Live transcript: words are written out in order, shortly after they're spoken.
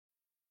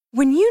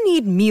When you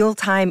need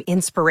mealtime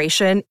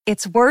inspiration,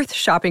 it's worth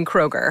shopping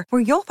Kroger,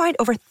 where you'll find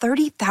over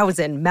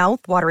 30,000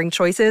 mouth-watering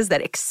choices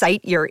that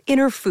excite your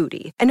inner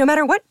foodie. And no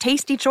matter what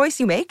tasty choice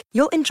you make,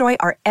 you'll enjoy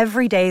our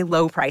everyday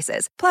low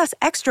prices, plus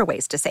extra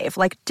ways to save,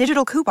 like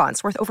digital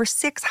coupons worth over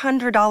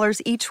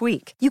 $600 each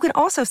week. You can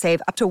also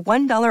save up to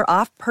 $1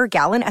 off per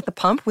gallon at the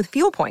pump with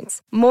fuel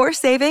points. More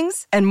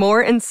savings and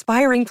more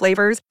inspiring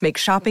flavors make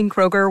shopping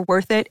Kroger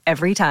worth it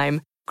every time.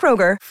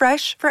 Kroger,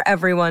 fresh for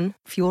everyone.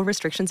 Fuel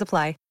restrictions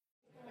apply.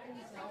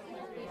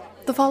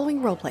 The following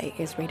roleplay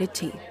is rated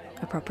T,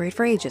 appropriate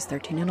for ages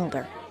 13 and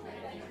older.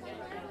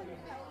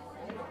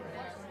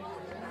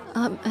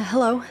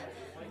 Hello.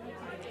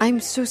 I'm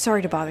so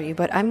sorry to bother you,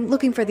 but I'm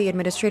looking for the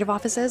administrative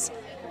offices.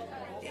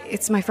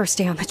 It's my first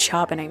day on the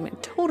job and I'm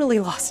totally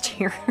lost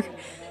here.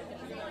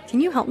 Can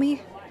you help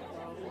me?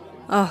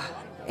 Oh,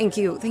 thank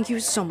you. Thank you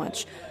so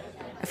much.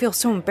 I feel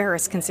so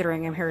embarrassed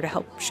considering I'm here to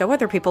help show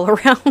other people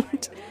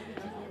around.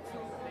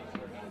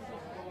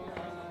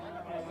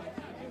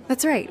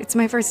 That's right, it's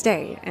my first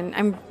day, and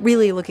I'm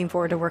really looking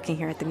forward to working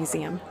here at the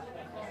museum.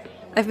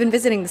 I've been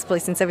visiting this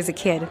place since I was a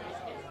kid.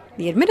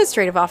 The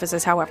administrative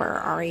offices, however,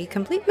 are a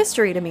complete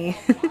mystery to me.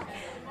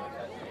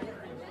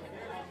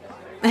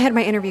 I had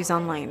my interviews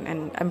online,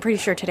 and I'm pretty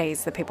sure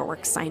today's the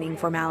paperwork signing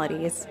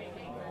formalities.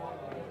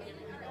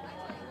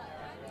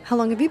 How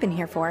long have you been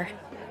here for?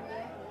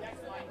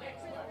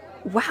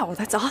 Wow,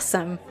 that's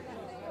awesome.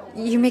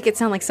 You make it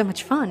sound like so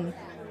much fun.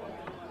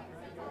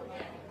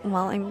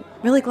 Well, I'm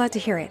really glad to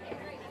hear it.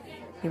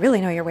 You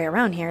really know your way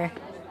around here.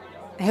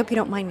 I hope you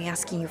don't mind me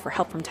asking you for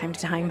help from time to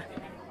time.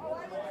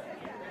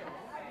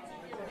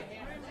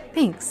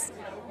 Thanks.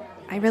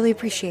 I really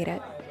appreciate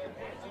it.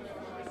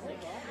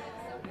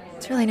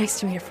 It's really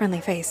nice to meet a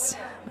friendly face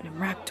when I'm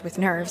racked with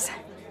nerves.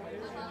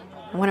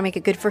 I want to make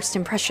a good first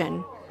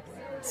impression,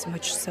 so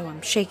much so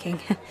I'm shaking.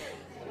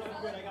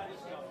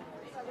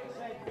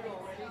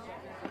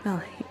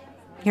 Well,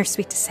 you're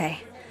sweet to say.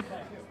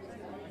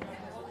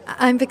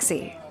 I'm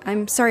Vixie.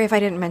 I'm sorry if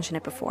I didn't mention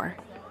it before.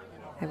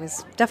 I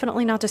was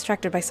definitely not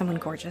distracted by someone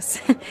gorgeous.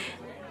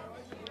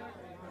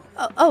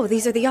 oh,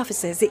 these are the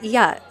offices.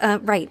 Yeah,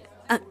 right.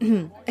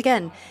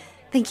 Again,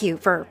 thank you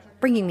for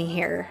bringing me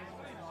here.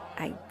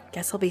 I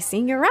guess I'll be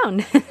seeing you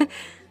around.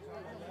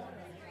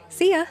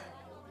 See ya.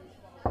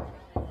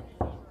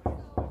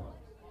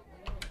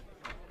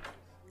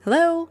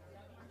 Hello?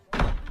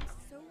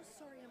 So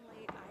sorry I'm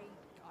late. I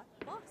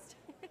got lost.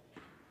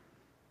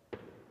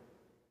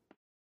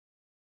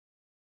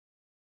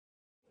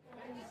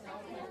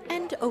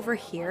 And over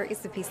here is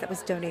the piece that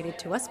was donated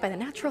to us by the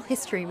Natural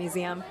History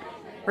Museum.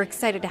 We're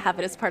excited to have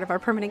it as part of our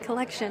permanent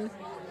collection.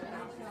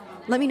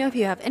 Let me know if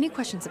you have any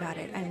questions about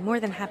it. I'm more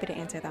than happy to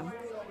answer them.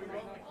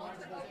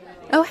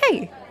 Oh,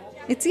 hey!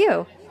 It's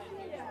you!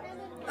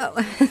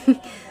 Oh,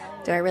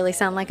 do I really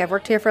sound like I've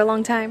worked here for a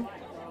long time?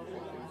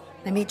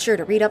 I made sure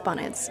to read up on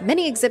as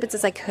many exhibits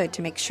as I could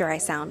to make sure I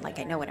sound like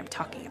I know what I'm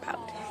talking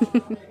about.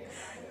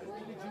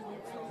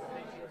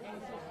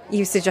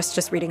 You suggest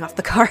just reading off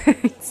the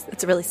cards.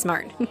 That's really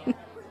smart.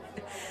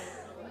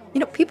 You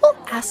know, people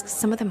ask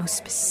some of the most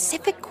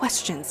specific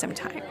questions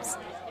sometimes.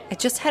 I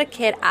just had a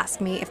kid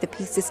ask me if the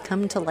pieces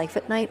come to life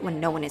at night when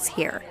no one is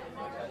here.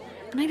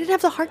 And I didn't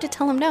have the heart to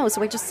tell him no,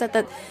 so I just said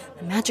that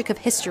the magic of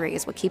history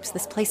is what keeps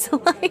this place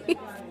alive.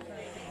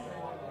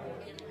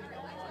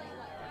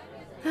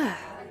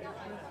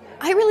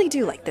 I really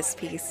do like this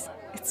piece.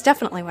 It's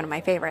definitely one of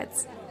my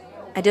favorites.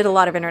 I did a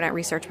lot of internet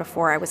research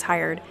before I was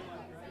hired,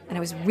 and I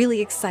was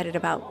really excited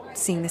about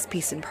seeing this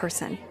piece in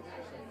person.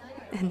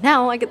 And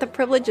now I get the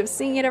privilege of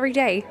seeing it every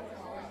day.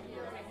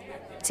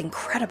 It's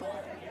incredible.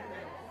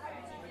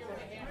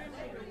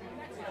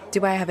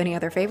 Do I have any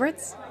other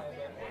favorites?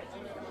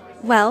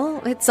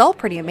 Well, it's all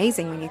pretty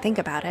amazing when you think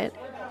about it.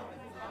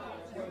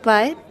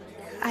 But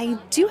I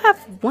do have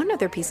one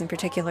other piece in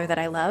particular that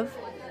I love.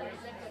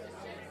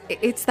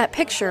 It's that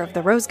picture of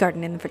the rose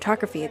garden in the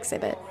photography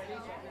exhibit.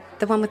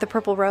 The one with the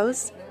purple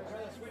rose.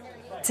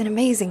 It's an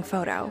amazing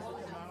photo.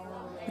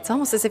 It's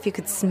almost as if you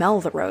could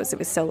smell the rose. It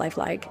was so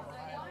lifelike.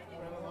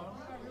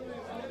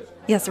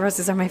 Yes,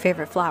 roses are my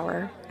favorite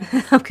flower.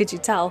 How could you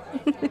tell?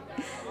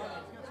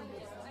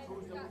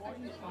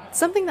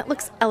 Something that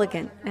looks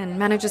elegant and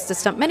manages to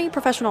stump many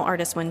professional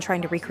artists when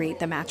trying to recreate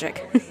the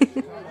magic.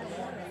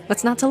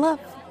 What's not to love?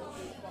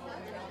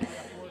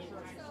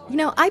 You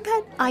know, I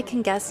bet I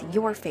can guess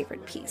your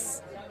favorite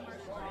piece.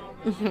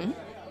 Mm-hmm.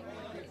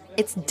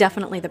 It's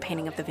definitely the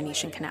painting of the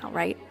Venetian Canal,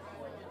 right?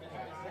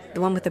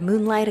 The one with the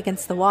moonlight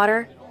against the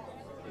water?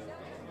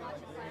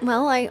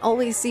 Well, I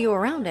always see you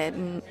around it,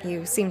 and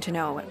you seem to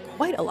know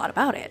quite a lot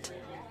about it.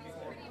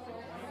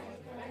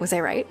 Was I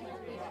right?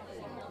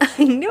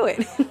 I knew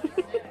it.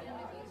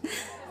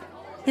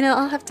 You know,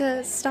 I'll have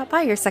to stop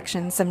by your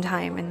section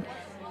sometime and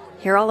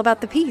hear all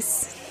about the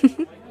piece.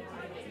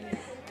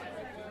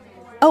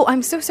 Oh,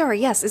 I'm so sorry.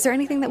 Yes, is there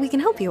anything that we can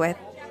help you with?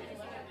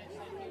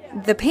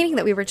 The painting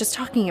that we were just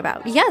talking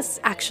about. Yes,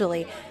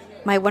 actually.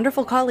 My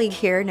wonderful colleague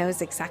here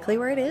knows exactly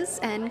where it is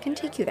and can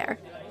take you there.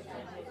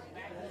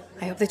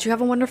 I hope that you have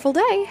a wonderful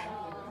day.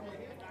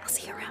 I'll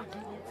see you around.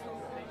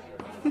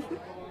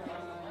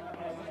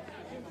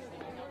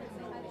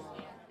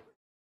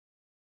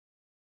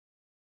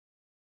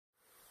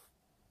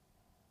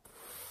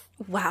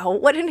 Wow,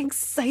 what an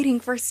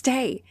exciting first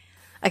day.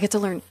 I get to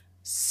learn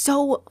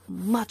so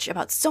much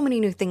about so many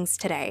new things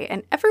today,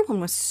 and everyone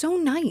was so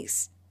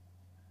nice.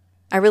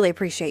 I really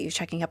appreciate you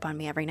checking up on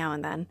me every now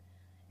and then.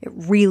 It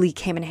really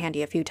came in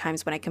handy a few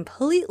times when I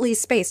completely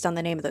spaced on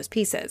the name of those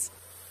pieces.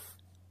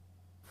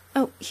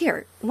 Oh,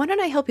 here, why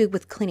don't I help you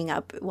with cleaning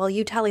up while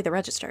you tally the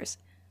registers?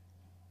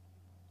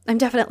 I'm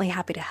definitely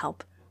happy to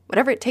help.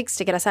 Whatever it takes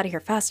to get us out of here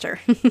faster.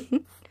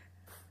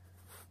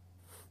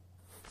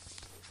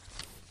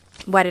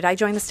 Why did I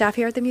join the staff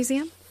here at the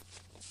museum?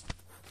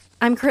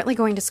 I'm currently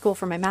going to school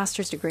for my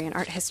master's degree in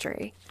art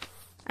history.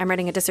 I'm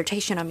writing a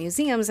dissertation on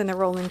museums and their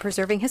role in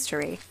preserving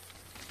history.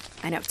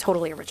 I know,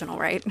 totally original,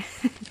 right?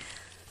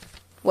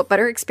 What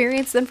better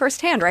experience than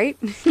firsthand, right?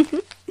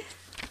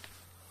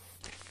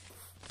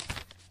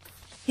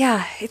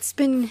 Yeah, it's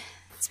been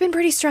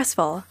pretty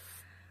stressful.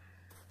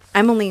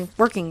 I'm only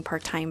working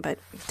part-time, but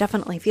it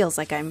definitely feels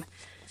like I'm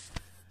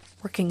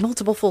working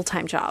multiple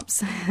full-time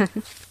jobs.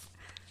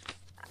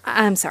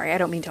 I'm sorry, I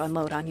don't mean to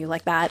unload on you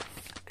like that.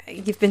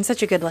 You've been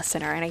such a good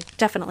listener, and I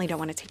definitely don't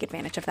want to take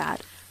advantage of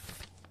that.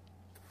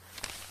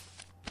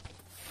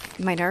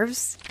 My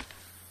nerves?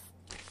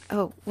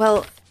 Oh,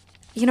 well,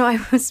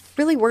 I was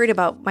really worried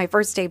about my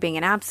first day being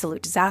an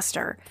absolute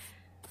disaster.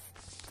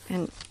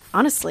 And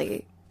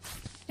honestly,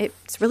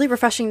 it's really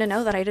refreshing to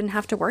know that I didn't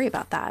have to worry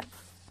about that.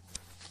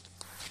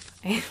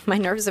 My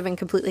nerves have been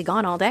completely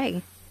gone all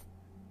day.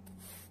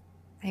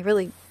 I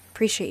really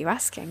appreciate you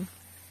asking.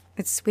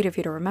 It's sweet of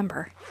you to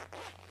remember.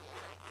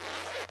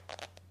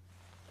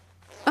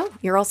 Oh,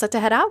 you're all set to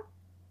head out?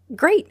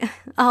 Great.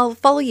 I'll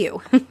follow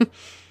you.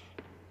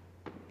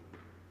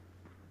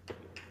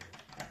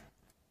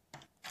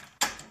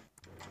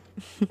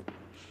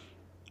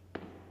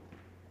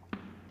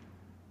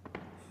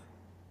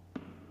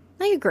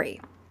 I agree.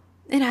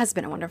 It has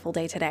been a wonderful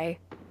day today.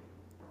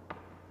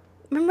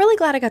 I'm really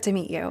glad I got to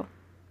meet you.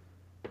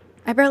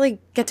 I barely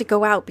get to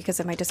go out because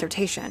of my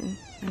dissertation,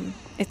 and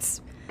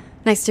it's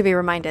nice to be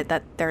reminded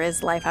that there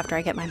is life after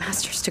I get my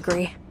master's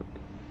degree.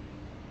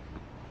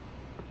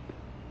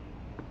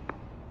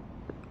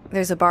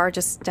 There's a bar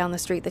just down the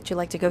street that you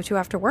like to go to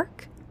after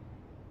work?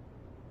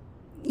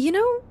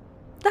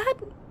 That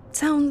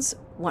sounds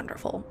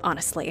wonderful,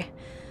 honestly.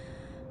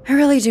 I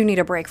really do need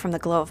a break from the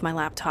glow of my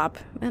laptop,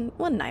 and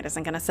one night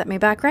isn't going to set me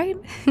back, right?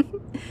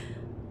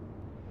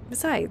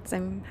 Besides,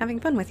 I'm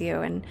having fun with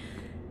you, and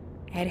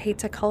I'd hate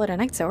to call it a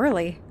night so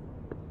early.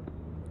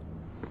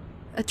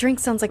 A drink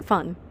sounds like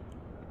fun.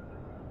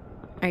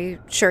 Are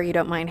you sure you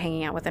don't mind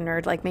hanging out with a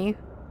nerd like me?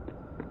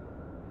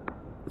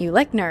 You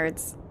like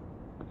nerds.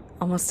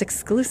 Almost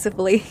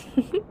exclusively.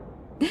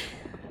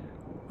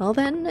 Well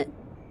then, it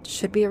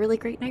should be a really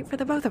great night for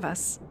the both of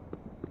us.